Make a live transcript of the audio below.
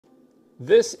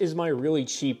This is my really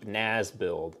cheap NAS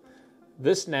build.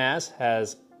 This NAS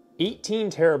has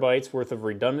 18 terabytes worth of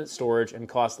redundant storage and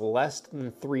costs less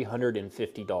than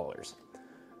 $350.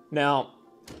 Now,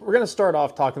 we're going to start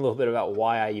off talking a little bit about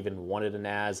why I even wanted a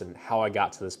NAS and how I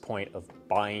got to this point of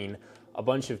buying a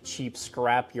bunch of cheap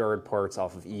scrapyard parts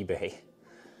off of eBay.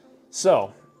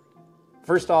 So,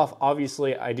 first off,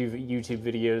 obviously I do YouTube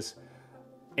videos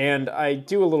and I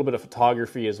do a little bit of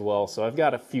photography as well, so I've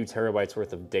got a few terabytes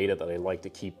worth of data that I like to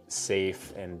keep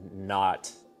safe and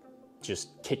not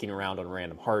just kicking around on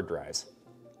random hard drives.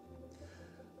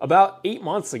 About 8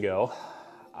 months ago,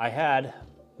 I had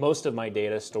most of my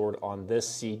data stored on this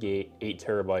Seagate 8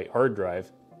 terabyte hard drive,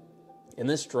 and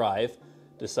this drive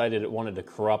decided it wanted to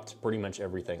corrupt pretty much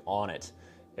everything on it.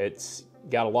 It's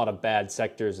got a lot of bad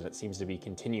sectors, and it seems to be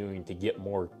continuing to get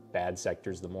more bad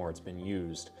sectors the more it's been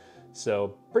used.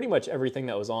 So pretty much everything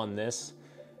that was on this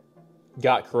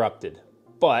got corrupted.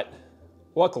 But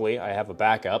luckily, I have a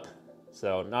backup,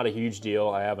 so not a huge deal.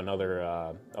 I have another,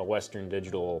 a Western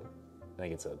Digital, I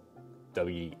think it's a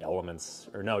WD Elements,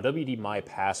 or no, WD My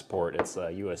Passport. It's a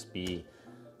USB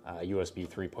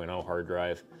 3.0 hard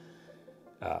drive.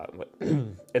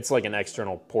 It's like an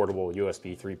external portable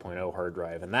USB 3.0 hard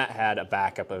drive, and that had a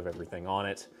backup of everything on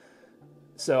it.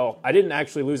 So I didn't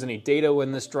actually lose any data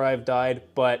when this drive died,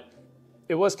 but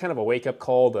it was kind of a wake-up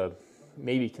call to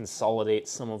maybe consolidate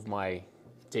some of my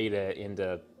data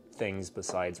into things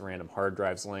besides random hard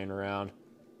drives laying around.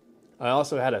 I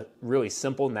also had a really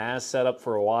simple NAS setup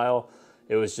for a while.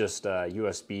 It was just a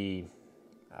USB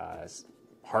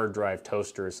hard drive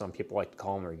toaster, as some people like to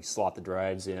call them, where you slot the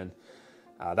drives in.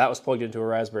 That was plugged into a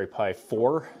Raspberry Pi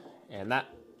 4, and the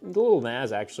little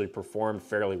NAS actually performed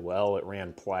fairly well. It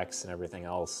ran Plex and everything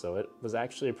else, so it was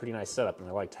actually a pretty nice setup, and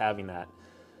I liked having that.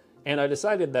 And I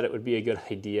decided that it would be a good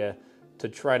idea to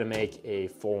try to make a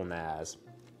full NAS.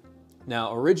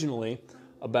 Now, originally,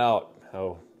 about,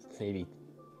 maybe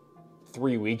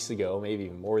 3 weeks ago, maybe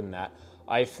even more than that,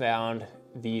 I found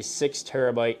these 6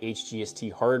 terabyte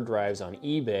HGST hard drives on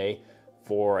eBay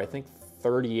for, I think,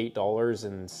 $38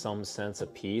 and some cents a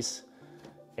piece.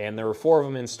 And there were 4 of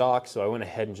them in stock, so I went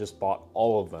ahead and just bought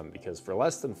all of them, because for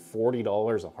less than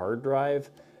 $40 a hard drive,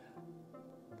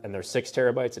 and they're 6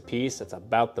 terabytes a piece, that's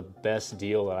about the best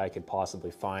deal that I could possibly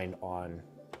find on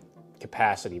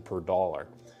capacity per dollar.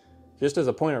 Just as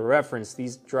a point of reference,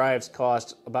 these drives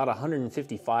cost about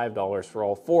 $155 for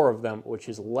all 4 of them, which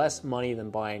is less money than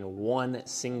buying one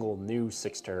single new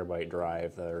 6 terabyte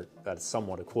drive that's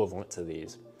somewhat equivalent to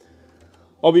these.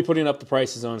 I'll be putting up the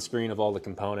prices on screen of all the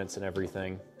components and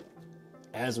everything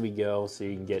as we go, so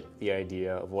you can get the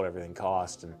idea of what everything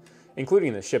costs, and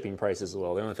including the shipping price as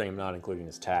well. The only thing I'm not including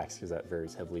is tax, because that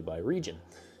varies heavily by region.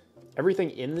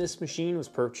 Everything in this machine was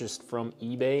purchased from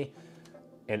eBay,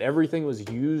 and everything was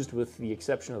used with the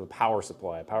exception of the power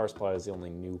supply. Power supply is the only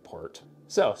new part.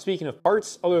 So, speaking of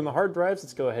parts, other than the hard drives,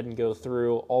 let's go ahead and go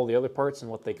through all the other parts and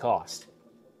what they cost.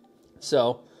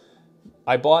 So,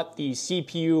 I bought the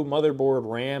CPU, motherboard,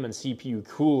 RAM, and CPU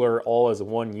cooler all as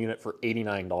one unit for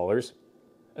 $89.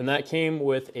 And that came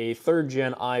with a 3rd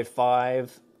gen i5,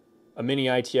 a mini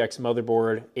ITX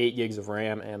motherboard, 8 gigs of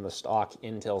RAM, and the stock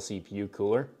Intel CPU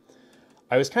cooler.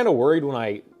 I was kind of worried when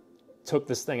I took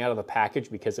this thing out of the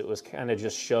package, because it was kind of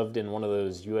just shoved in one of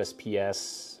those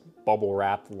USPS bubble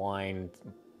wrap lined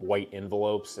white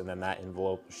envelopes, and then that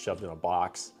envelope was shoved in a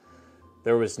box.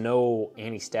 There was no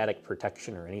anti-static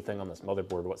protection or anything on this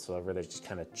motherboard whatsoever. They just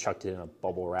kind of chucked it in a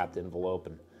bubble wrapped envelope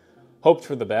and hoped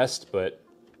for the best, but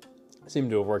it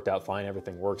seemed to have worked out fine.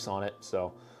 Everything works on it,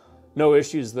 so no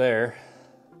issues there.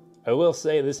 I will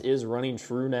say this is running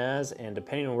true NAS, and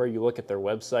depending on where you look at their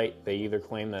website, they either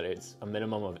claim that it's a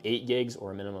minimum of 8 gigs or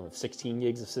a minimum of 16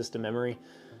 gigs of system memory.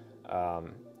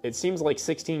 It seems like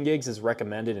 16 gigs is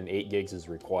recommended and 8 gigs is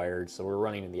required, so we're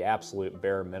running in the absolute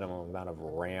bare minimum amount of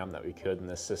RAM that we could in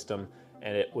this system,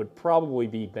 and it would probably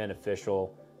be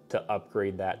beneficial to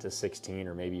upgrade that to 16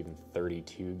 or maybe even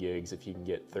 32 gigs if you can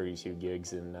get 32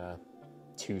 gigs in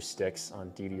 2 sticks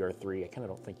on DDR3. I kind of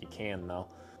don't think you can, though.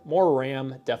 More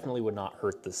RAM definitely would not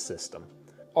hurt this system.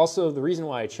 Also, the reason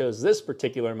why I chose this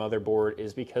particular motherboard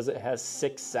is because it has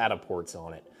 6 SATA ports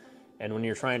on it. And when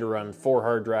you're trying to run 4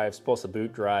 hard drives plus a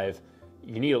boot drive,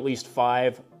 you need at least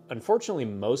 5. Unfortunately,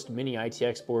 most mini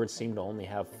ITX boards seem to only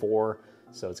have 4,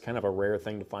 so it's kind of a rare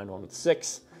thing to find one with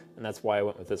 6, and that's why I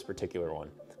went with this particular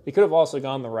one. We could have also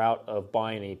gone the route of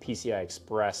buying a PCI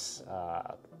Express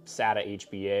SATA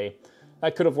HBA.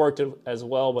 That could have worked as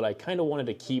well, but I kind of wanted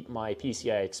to keep my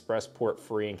PCI Express port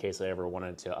free in case I ever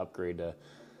wanted to upgrade to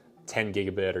 10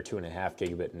 gigabit or 2.5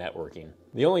 gigabit networking.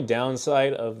 The only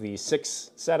downside of the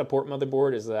 6 SATA port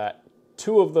motherboard is that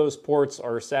 2 of those ports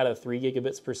are SATA 3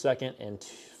 gigabits per second, and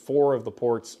 4 of the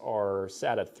ports are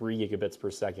SATA 3 gigabits per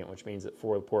second, which means that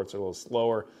 4 of the ports are a little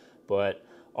slower, but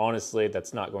honestly,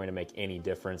 that's not going to make any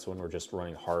difference when we're just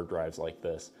running hard drives like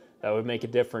this. That would make a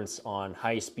difference on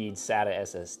high-speed SATA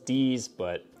SSDs,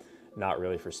 but not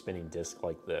really for spinning disk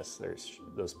like this.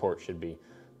 Those ports should be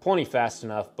plenty fast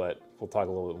enough, but we'll talk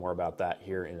a little bit more about that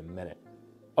here in a minute.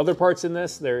 Other parts in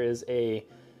this, there is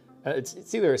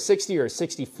it's either a 60 or a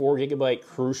 64 gigabyte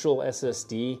Crucial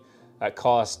SSD that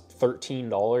cost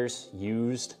 $13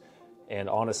 used. And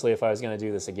honestly, if I was going to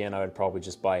do this again, I would probably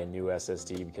just buy a new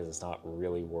SSD because it's not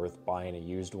really worth buying a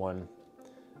used one.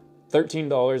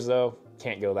 $13 though,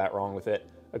 can't go that wrong with it.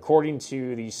 According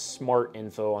to the smart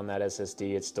info on that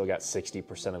SSD, it's still got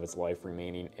 60% of its life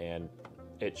remaining, and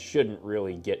it shouldn't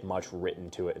really get much written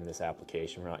to it in this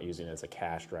application. We're not using it as a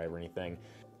cache drive or anything.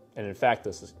 And in fact,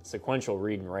 the sequential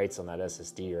read and writes on that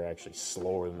SSD are actually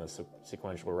slower than the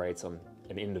sequential writes on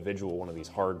an individual one of these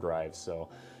hard drives. So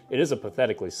it is a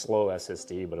pathetically slow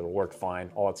SSD, but it'll work fine.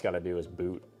 All it's got to do is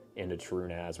boot into true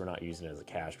NAS. We're not using it as a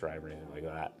cache drive or anything like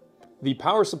that. The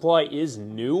power supply is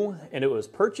new, and it was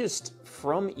purchased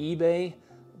from eBay,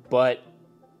 but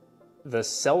the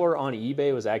seller on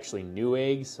eBay was actually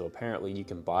Newegg, so apparently you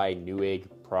can buy Newegg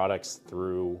products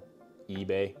through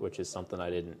eBay, which is something I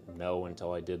didn't know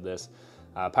until I did this.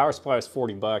 Power supply is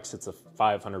 40 bucks. It's a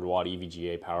 500 watt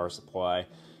EVGA power supply.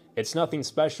 It's nothing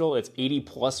special. It's 80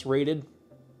 plus rated.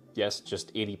 Yes,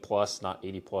 just 80 plus, not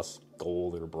 80 plus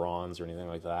gold or bronze or anything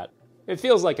like that. It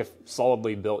feels like a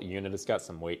solidly built unit. It's got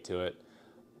some weight to it.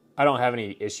 I don't have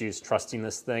any issues trusting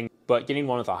this thing, but getting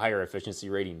one with a higher efficiency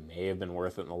rating may have been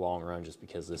worth it in the long run, just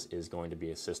because this is going to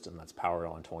be a system that's powered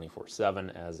on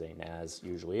 24/7 as a NAS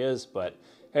usually is. But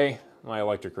hey, my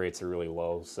electric rates are really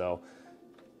low, so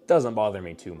it doesn't bother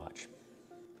me too much.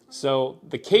 So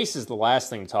the case is the last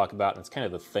thing to talk about, and it's kind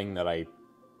of the thing that I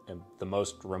am the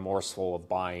most remorseful of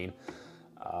buying.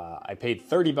 I paid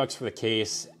 30 bucks for the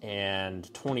case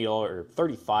and $20 or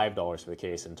 $35 for the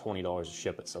case and $20 to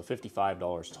ship it, so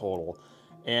 $55 total.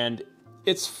 And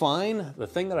it's fine. The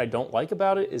thing that I don't like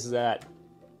about it is that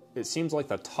it seems like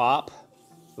the top,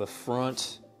 the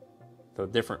front,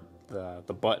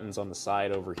 the buttons on the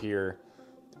side over here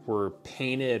were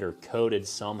painted or coated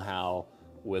somehow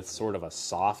with sort of a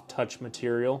soft touch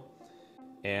material,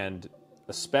 and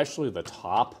especially the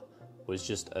top was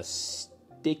just a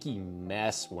sticky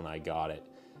mess when I got it.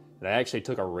 And I actually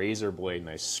took a razor blade and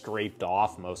I scraped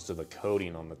off most of the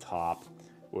coating on the top,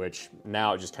 which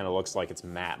now it just kind of looks like it's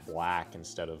matte black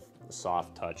instead of the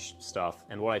soft touch stuff.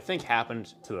 And what I think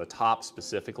happened to the top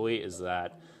specifically is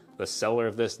that the seller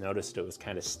of this noticed it was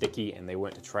kind of sticky, and they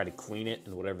went to try to clean it,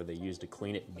 and whatever they used to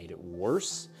clean it made it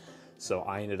worse. So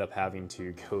I ended up having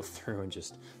to go through and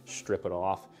just strip it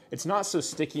off. It's not so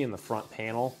sticky in the front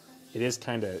panel. It is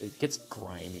kind of, it gets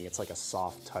grimy. It's like a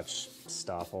soft touch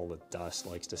stuff. All the dust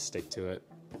likes to stick to it.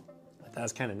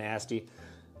 That's kind of nasty.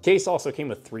 Case also came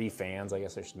with 3 fans. I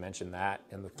guess I should mention that.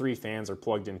 And the 3 fans are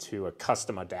plugged into a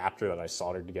custom adapter that I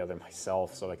soldered together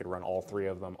myself so I could run all 3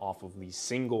 of them off of the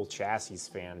single chassis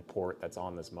fan port that's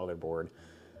on this motherboard.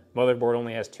 Motherboard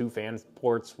only has 2 fan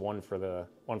ports, one for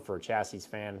a chassis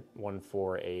fan, one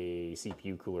for a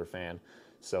CPU cooler fan.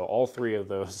 So all 3 of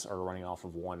those are running off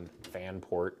of one fan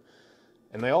port.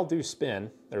 And they all do spin.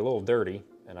 They're a little dirty,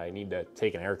 and I need to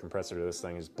take an air compressor to this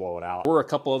thing and just blow it out. There were a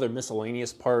couple other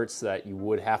miscellaneous parts that you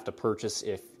would have to purchase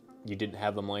if you didn't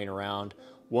have them laying around.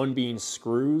 One being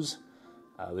screws.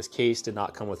 This case did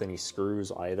not come with any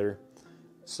screws either.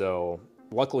 So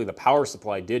luckily the power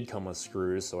supply did come with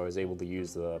screws, so I was able to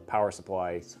use the power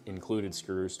supply included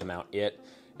screws to mount it.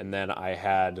 And then I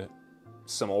had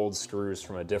some old screws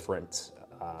from a different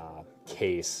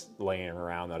case laying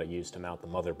around that I used to mount the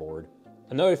motherboard.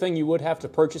 Another thing you would have to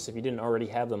purchase if you didn't already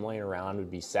have them laying around would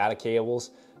be SATA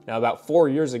cables. Now, about 4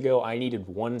 years ago, I needed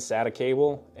 1 SATA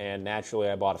cable, and naturally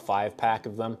I bought a 5-pack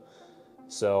of them.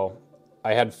 So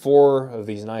I had 4 of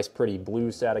these nice pretty blue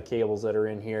SATA cables that are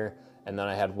in here, and then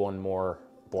I had 1 more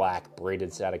black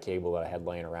braided SATA cable that I had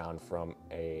laying around from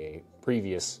a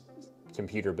previous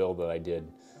computer build that I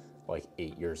did like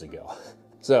 8 years ago.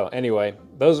 So anyway,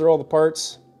 those are all the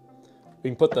parts. We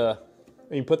can put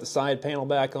the side panel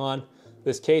back on.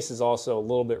 This case is also a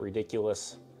little bit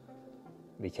ridiculous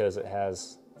because it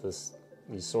has these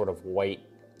sort of white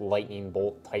lightning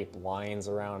bolt type lines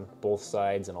around both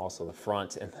sides and also the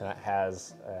front, and that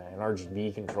has an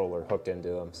RGB controller hooked into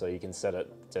them, so you can set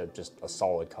it to just a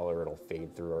solid color. It'll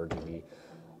fade through RGB.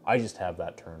 I just have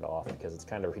that turned off because it's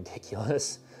kind of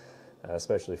ridiculous.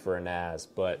 especially for a NAS.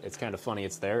 But it's kind of funny,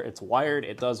 it's there, it's wired,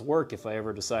 it does work if I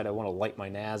ever decide I want to light my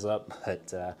NAS up,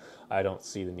 but I don't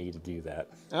see the need to do that.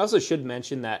 I also should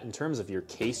mention that in terms of your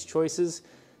case choices,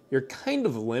 you're kind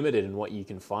of limited in what you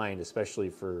can find, especially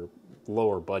for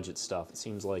lower budget stuff. It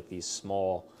seems like these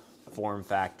small form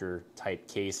factor type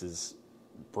cases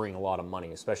bring a lot of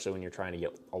money, especially when you're trying to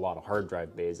get a lot of hard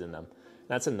drive bays in them.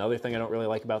 That's another thing I don't really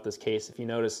like about this case. If you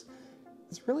notice,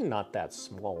 it's really not that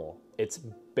small. It's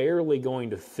barely going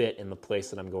to fit in the place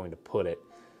that I'm going to put it,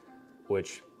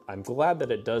 which I'm glad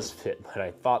that it does fit, but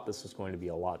I thought this was going to be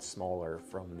a lot smaller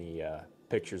from the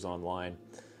pictures online.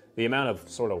 The amount of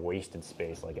sort of wasted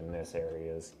space like in this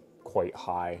area is quite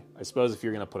high. I suppose if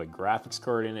you're going to put a graphics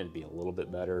card in it, it'd be a little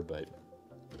bit better, but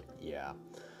yeah.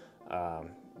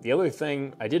 The other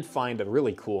thing, I did find a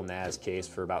really cool NAS case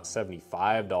for about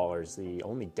 $75. The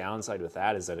only downside with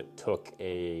that is that it took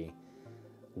a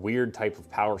weird type of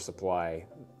power supply.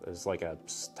 It's like a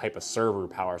type of server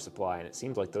power supply, and it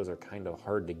seems like those are kind of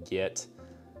hard to get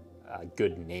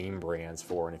good name brands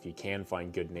for, and if you can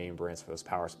find good name brands for those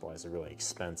power supplies, they're really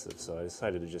expensive. So I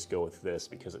decided to just go with this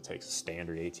because it takes a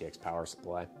standard ATX power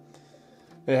supply.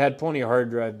 It had plenty of hard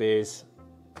drive bays.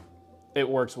 It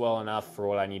works well enough for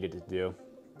what I needed to do.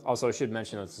 Also, I should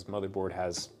mention that this motherboard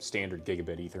has standard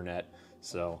gigabit Ethernet,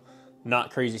 so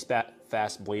not crazy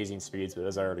fast blazing speeds, but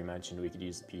as I already mentioned, we could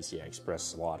use the PCI Express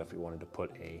slot if we wanted to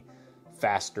put a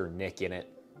faster NIC in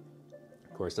it.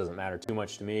 Of course, it doesn't matter too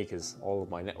much to me because all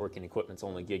of my networking equipment's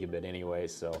only gigabit anyway,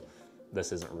 so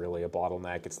this isn't really a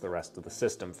bottleneck, it's the rest of the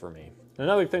system for me.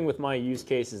 Another thing with my use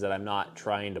case is that I'm not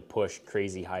trying to push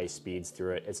crazy high speeds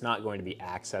through it. It's not going to be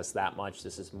accessed that much.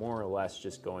 This is more or less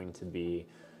just going to be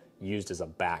used as a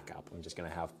backup. I'm just going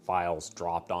to have files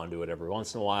dropped onto it every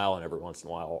once in a while, and every once in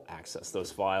a while I'll access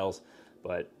those files.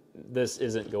 But this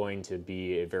isn't going to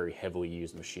be a very heavily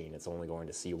used machine. It's only going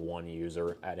to see one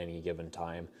user at any given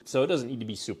time. So it doesn't need to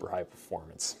be super high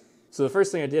performance. So the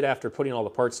first thing I did after putting all the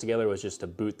parts together was just to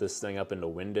boot this thing up into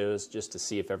Windows just to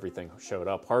see if everything showed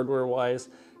up hardware-wise.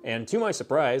 And to my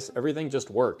surprise, everything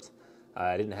just worked.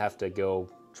 I didn't have to go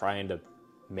trying to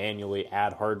manually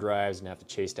add hard drives and have to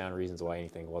chase down reasons why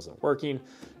anything wasn't working.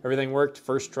 Everything worked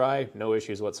first try, no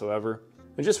issues whatsoever.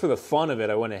 And just for the fun of it,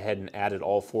 I went ahead and added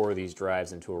all 4 of these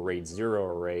drives into a RAID 0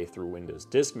 array through Windows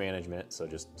Disk Management, so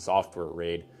just software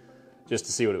RAID, just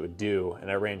to see what it would do. And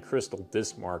I ran Crystal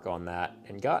Disk Mark on that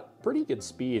and got pretty good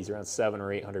speeds, around 700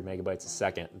 or 800 megabytes a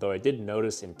second, though I did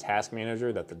notice in Task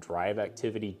Manager that the drive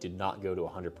activity did not go to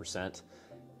 100%,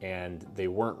 and they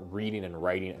weren't reading and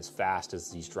writing as fast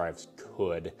as these drives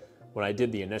could. When I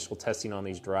did the initial testing on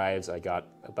these drives, I got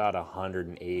about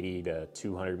 180 to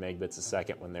 200 megabits a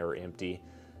second when they were empty.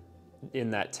 In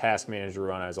that Task Manager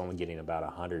run, I was only getting about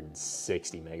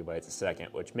 160 megabytes a second,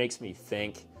 which makes me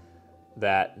think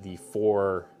that the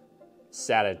 4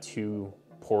 SATA 2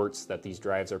 ports that these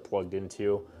drives are plugged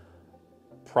into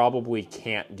probably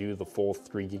can't do the full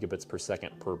 3 gigabits per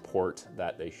second per port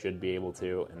that they should be able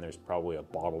to, and there's probably a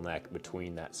bottleneck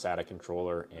between that SATA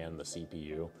controller and the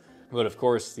CPU. But of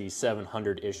course, the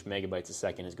 700-ish megabytes a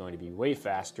second is going to be way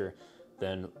faster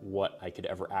than what I could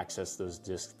ever access those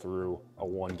disks through a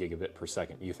 1 gigabit per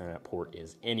second Ethernet port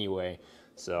is anyway,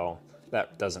 so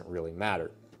that doesn't really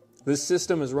matter. This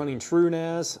system is running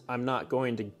TrueNAS. I'm not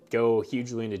going to go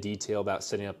hugely into detail about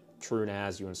setting up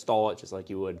TrueNAS. You install it just like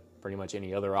you would pretty much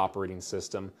any other operating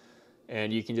system,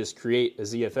 and you can just create a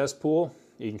ZFS pool.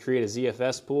 You can create a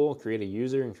ZFS pool, create a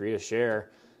user, and create a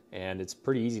share, and it's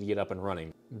pretty easy to get up and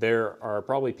running. There are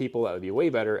probably people that would be way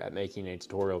better at making a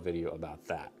tutorial video about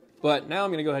that. But now I'm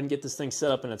going to go ahead and get this thing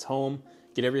set up in its home,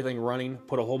 get everything running,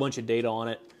 put a whole bunch of data on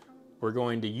it. We're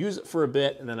going to use it for a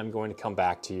bit, and then I'm going to come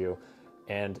back to you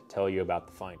and tell you about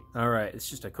the findings. All right, it's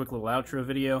just a quick little outro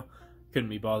video. Couldn't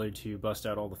be bothered to bust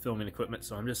out all the filming equipment,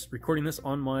 so I'm just recording this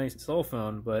on my cell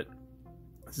phone, but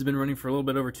this has been running for a little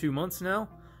bit over 2 months now.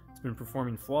 It's been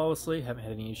performing flawlessly, haven't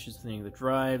had any issues with any of the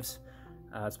drives.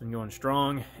 It's been going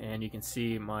strong, and you can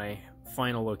see my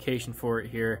final location for it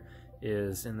here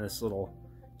is in this little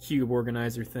cube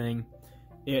organizer thing.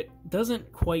 It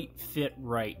doesn't quite fit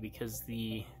right because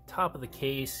the top of the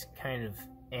case kind of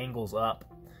angles up,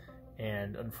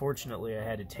 and unfortunately I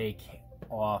had to take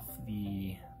off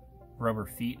the rubber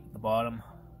feet at the bottom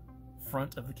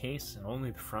front of the case, and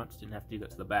only the front, didn't have to do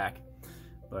that to the back,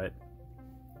 but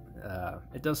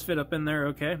it does fit up in there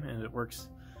okay, and it works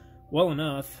well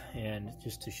enough. And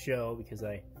just to show, because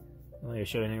I don't think I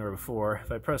showed it anywhere before,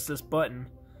 if I press this button,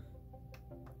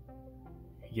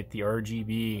 you get the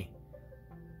RGB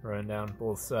running down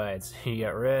both sides. You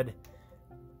got red,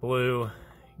 blue,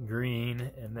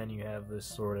 green, and then you have this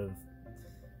sort of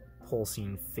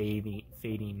pulsing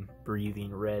fading,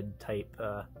 breathing red type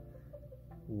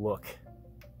look.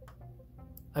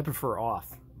 I prefer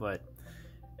off, but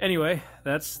anyway,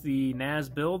 that's the NAS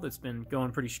build. It's been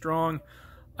going pretty strong.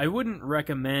 I wouldn't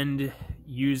recommend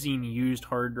using used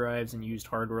hard drives and used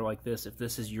hardware like this if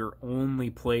this is your only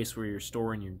place where you're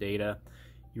storing your data.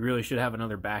 You really should have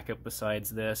another backup besides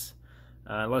this.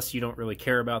 Unless you don't really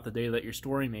care about the data that you're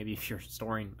storing. Maybe if you're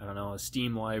storing, I don't know, a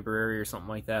Steam library or something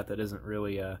like that, that isn't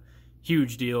really a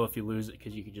huge deal if you lose it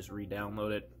because you could just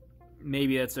re-download it.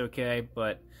 Maybe that's okay,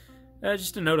 but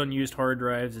just a note on used hard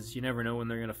drives is you never know when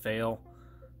they're going to fail.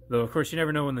 Though, of course, you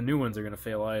never know when the new ones are going to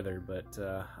fail either, but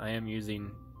I am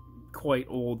using quite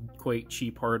old, quite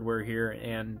cheap hardware here,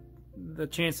 and the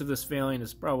chance of this failing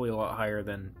is probably a lot higher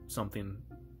than something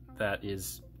that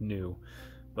is new.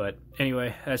 But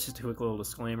anyway, that's just a quick little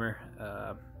disclaimer.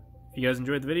 If you guys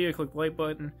enjoyed the video, click the like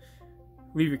button.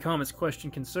 Leave your comments,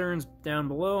 questions, concerns down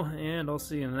below, and I'll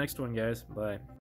see you in the next one, guys. Bye.